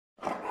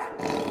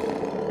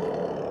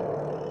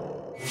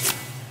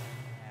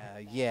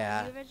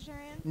yeah. Are you a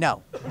vegetarian?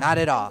 No, not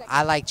at all.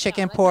 I like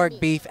chicken, pork,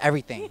 beef,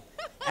 everything.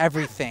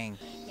 Everything.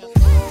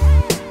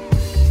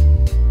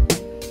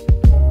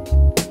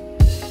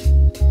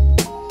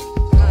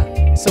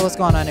 So what's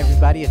going on,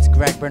 everybody? It's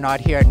Greg Bernard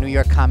here at New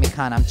York Comic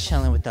Con. I'm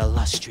chilling with the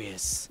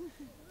illustrious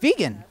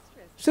vegan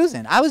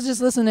Susan. I was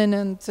just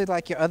listening to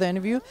like your other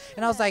interview,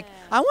 and I was like,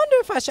 I wonder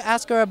if I should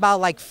ask her about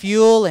like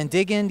fuel and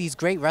dig in these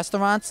great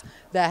restaurants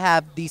that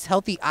have these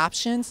healthy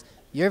options.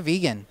 You're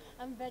vegan.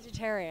 I'm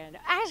vegetarian.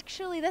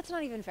 Actually, that's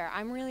not even fair.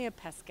 I'm really a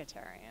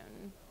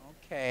pescatarian.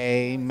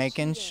 Okay,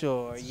 making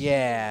sure.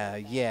 Yeah, Are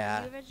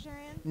yeah. you a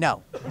vegetarian?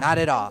 No, not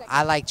at all.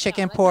 I like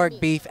chicken, pork,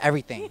 beef,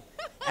 everything.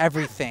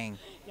 Everything.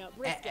 No,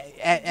 brisket.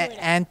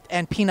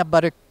 And peanut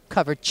butter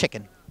covered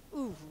chicken.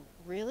 Ooh,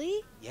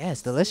 really? Yeah,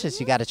 it's delicious.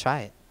 You got to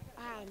try it.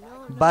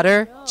 No,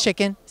 Butter, no.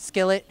 chicken,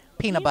 skillet,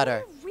 peanut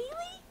butter, Really?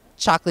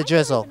 chocolate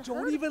drizzle.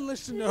 Don't even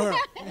listen to her.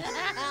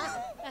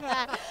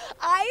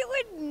 I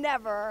would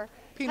never.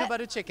 Peanut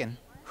butter chicken.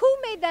 Who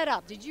made that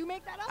up? Did you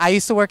make that up? I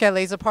used to work at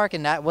Laser Park,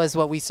 and that was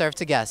what we served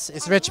to guests.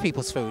 It's rich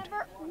people's food.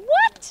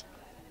 What?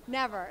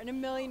 Never in a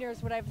million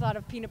years would I have thought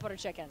of peanut butter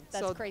chicken.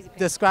 That's So crazy pants.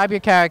 describe your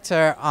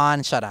character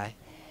on Shut Eye.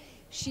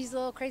 She's a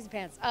little crazy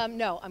pants.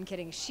 No, I'm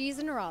kidding. She's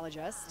a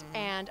neurologist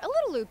and a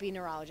little loopy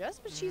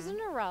neurologist, but she's a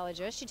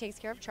neurologist. She takes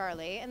care of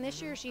Charlie, and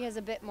this year she has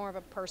a bit more of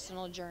a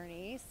personal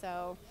journey,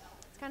 so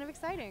it's kind of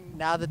exciting.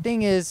 Now, the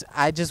thing is,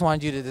 I just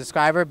wanted you to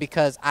describe her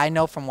because I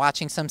know from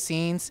watching some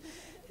scenes,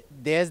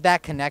 there's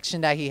that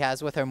connection that he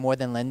has with her more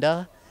than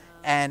Linda.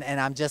 And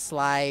I'm just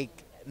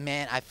like,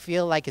 man, I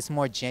feel like it's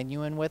more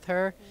genuine with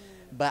her.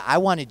 But I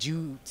wanted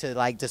you to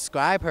like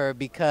describe her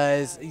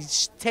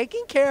because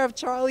taking care of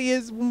Charlie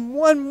is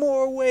one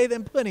more way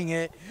than putting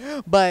it.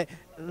 But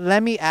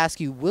let me ask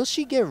you, will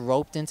she get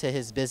roped into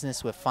his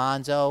business with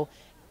Fonzo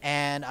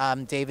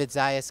and David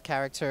Zayas'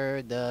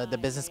 character, the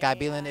business guy,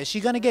 Beelan? Is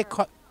she going to get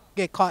caught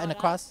in the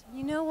cross?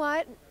 You know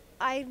what?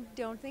 I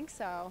don't think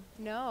so.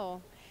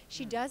 No,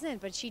 she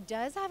doesn't. But she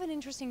does have an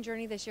interesting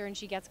journey this year, and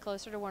she gets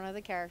closer to one of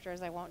the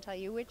characters. I won't tell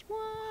you which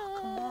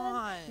one. Come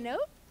on.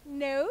 Nope.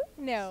 No.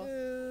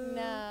 Sue,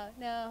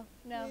 No.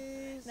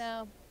 please.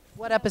 No.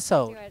 What No,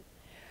 episode? can't do it.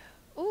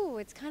 Ooh,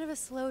 it's kind of a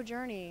slow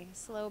journey,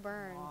 slow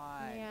burn.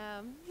 Why?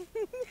 Yeah.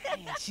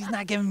 Dang, she's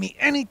not giving me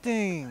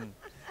anything.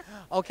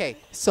 Okay,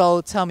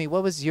 so tell me,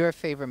 what was your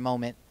favorite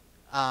moment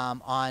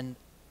on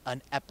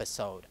an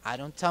episode?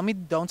 Don't tell me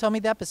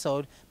the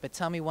episode, but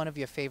tell me one of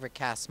your favorite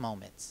cast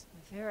moments.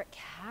 My favorite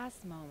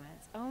cast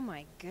moments. Oh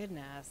my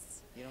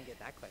goodness. You don't get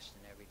that question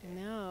every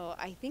day. No,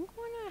 I think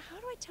how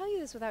do I tell you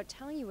this without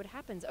telling you what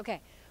happens?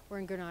 Okay, we're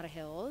in Granada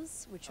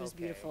Hills, which was Okay.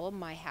 beautiful,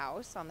 my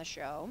house on the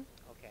show.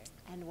 Okay.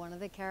 And one of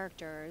the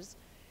characters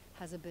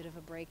has a bit of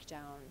a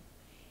breakdown.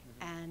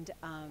 And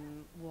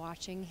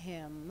watching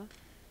him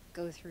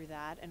go through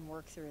that and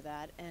work through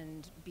that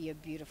and be a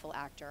beautiful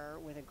actor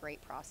with a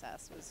great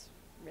process was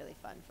really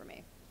fun for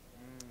me.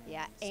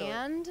 Yeah, So-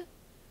 and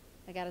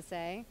I gotta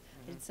say,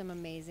 I did some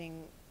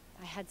amazing,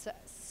 I had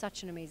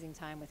such an amazing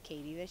time with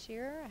Katie this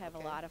year. I have a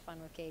lot of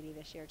fun with Katie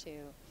this year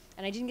too.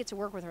 And I didn't get to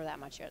work with her that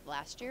much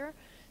last year.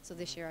 So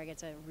this year I get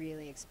to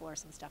really explore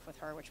some stuff with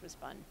her, which was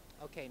fun.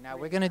 Okay, now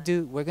we're gonna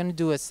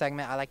do a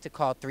segment I like to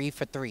call 3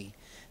 for 3.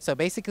 So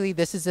basically,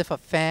 this is if a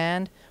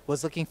fan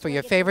was looking for Do I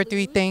your get to favorite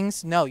 3 lose?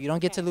 things. No, you don't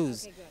get to Okay,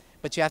 lose, okay, good.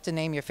 but you have to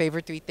name your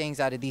favorite 3 things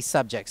out of these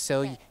subjects.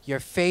 So Okay. your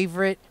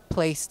favorite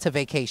place to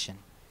vacation.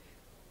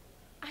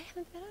 I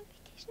haven't been on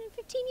vacation in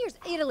 15 years.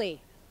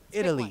 Italy. Let's pick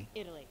Italy. one.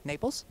 Italy.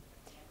 Naples.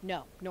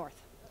 No,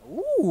 north.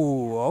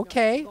 Ooh,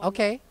 okay, going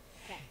okay.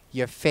 Okay.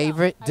 Your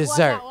favorite I won that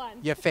dessert.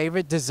 one. Your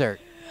favorite dessert.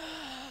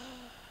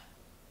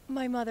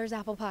 My mother's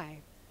apple pie.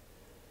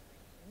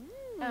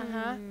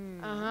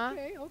 Uh-huh.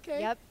 Okay, okay.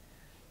 Yep.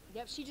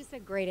 Yep, she just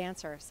said great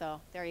answer.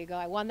 So there you go.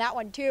 I won that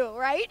one too,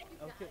 right?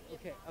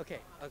 Okay.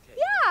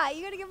 Yeah,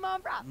 you gotta give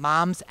mom props.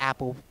 Mom's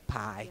apple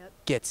pie Yep.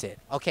 gets it.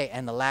 Okay,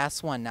 and the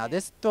last one. Now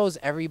this throws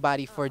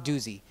everybody for a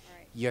doozy. All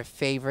right. Your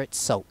favorite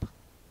soap.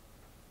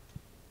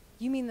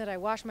 You mean that I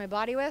wash my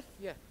body with?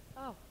 Yeah.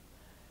 Oh.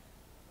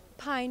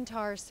 Pine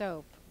tar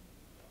soap.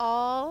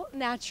 All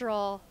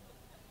natural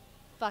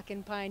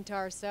fucking pine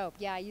tar soap.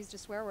 Yeah, I used a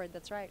swear word.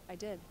 That's right. I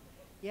did.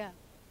 Yeah.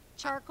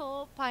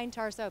 Charcoal pine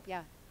tar soap.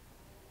 Yeah.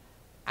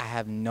 I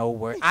have no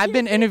word. I've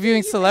been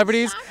interviewing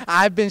celebrities.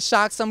 I've been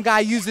shocked. Some guy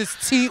uses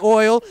tea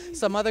oil.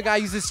 Some other guy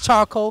uses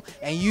charcoal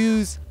and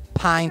use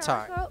pine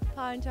tar.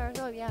 Pine tar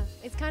soap. Yeah.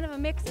 It's kind of a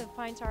mix of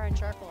pine tar and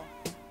charcoal.